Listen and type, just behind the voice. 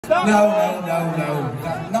No. Not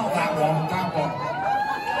that one.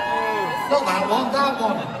 Not that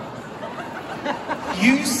one.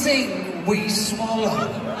 You sing, we swallow.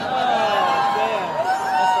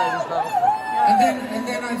 And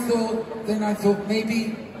then I thought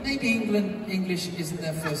maybe English isn't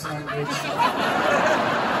their first language.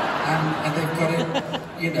 And they've got it,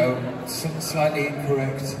 you know, slightly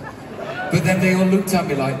incorrect. But then they all looked at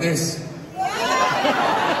me like this.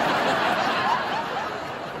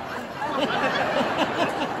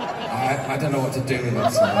 I don't know what to do with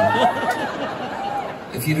that song.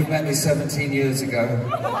 If you'd have met me 17 years ago.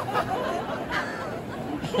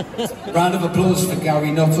 Round of applause for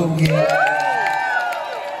Gary Nuttall here.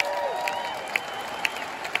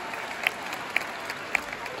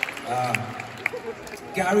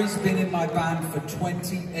 Gary's been in my band for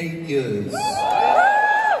 28 years.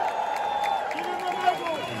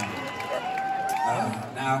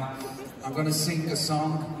 Now, I'm going to sing a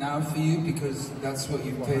song now for you because that's what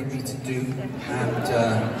you paid me to do. And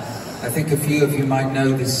I think a few of you might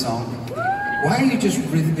know this song. Why are you just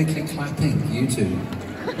rhythmically clapping, you two?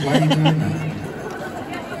 Why are you doing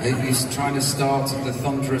that? He's trying to start the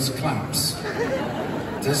thunderous claps.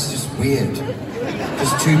 That's just weird.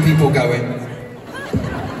 Just two people going.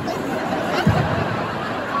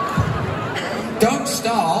 Don't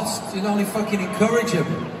start, you'll only fucking encourage him.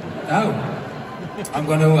 No. I'm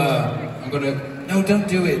gonna, no, don't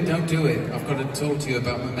do it. I've got to talk to you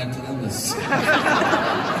about my mental illness.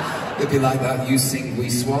 It'd be like that, you sing, we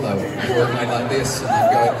swallow. Or like this, and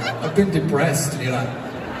you go, I've been depressed, and you're like...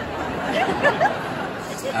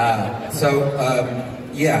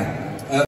 yeah.